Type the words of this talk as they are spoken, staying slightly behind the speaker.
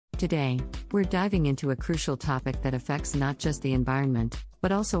Today, we're diving into a crucial topic that affects not just the environment,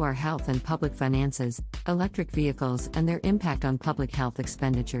 but also our health and public finances: electric vehicles and their impact on public health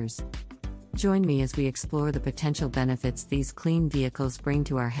expenditures. Join me as we explore the potential benefits these clean vehicles bring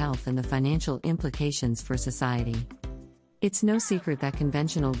to our health and the financial implications for society. It's no secret that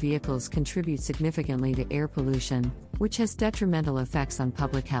conventional vehicles contribute significantly to air pollution, which has detrimental effects on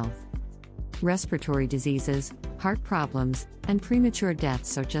public health. Respiratory diseases, heart problems, and premature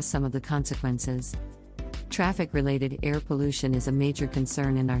deaths are just some of the consequences. Traffic-related air pollution is a major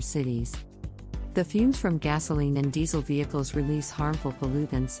concern in our cities. The fumes from gasoline and diesel vehicles release harmful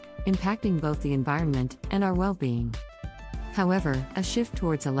pollutants, impacting both the environment and our well-being. However, a shift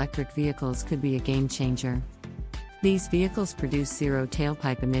towards electric vehicles could be a game-changer. These vehicles produce zero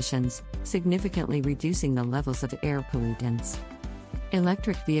tailpipe emissions, significantly reducing the levels of air pollutants.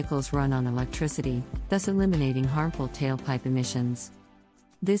 Electric vehicles run on electricity, thus eliminating harmful tailpipe emissions.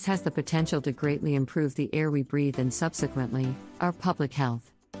 This has the potential to greatly improve the air we breathe and subsequently, our public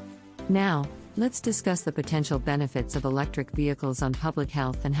health. Now, let's discuss the potential benefits of electric vehicles on public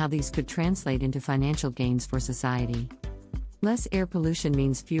health and how these could translate into financial gains for society. Less air pollution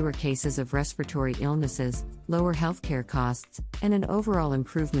means fewer cases of respiratory illnesses, lower healthcare costs, and an overall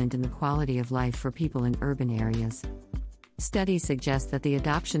improvement in the quality of life for people in urban areas. Studies suggest that the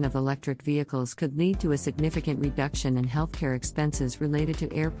adoption of electric vehicles could lead to a significant reduction in healthcare expenses related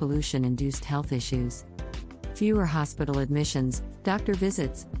to air pollution-induced health issues. Fewer hospital admissions, doctor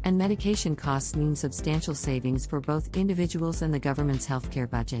visits, and medication costs mean substantial savings for both individuals and the government's healthcare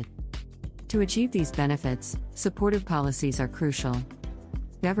budget. To achieve these benefits, supportive policies are crucial.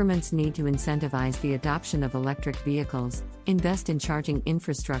 Governments need to incentivize the adoption of electric vehicles, invest in charging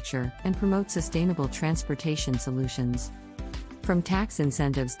infrastructure, and promote sustainable transportation solutions. From tax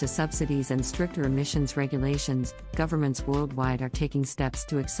incentives to subsidies and stricter emissions regulations, governments worldwide are taking steps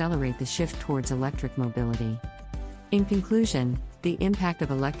to accelerate the shift towards electric mobility. In conclusion, the impact of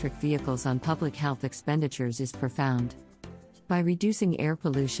electric vehicles on public health expenditures is profound. By reducing air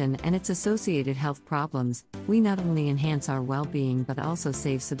pollution and its associated health problems, we not only enhance our well-being but also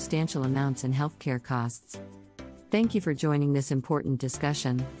save substantial amounts in healthcare costs. Thank you for joining this important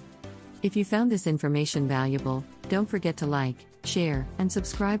discussion. If you found this information valuable, don't forget to like, share, and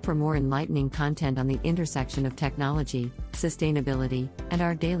subscribe for more enlightening content on the intersection of technology, sustainability, and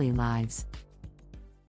our daily lives.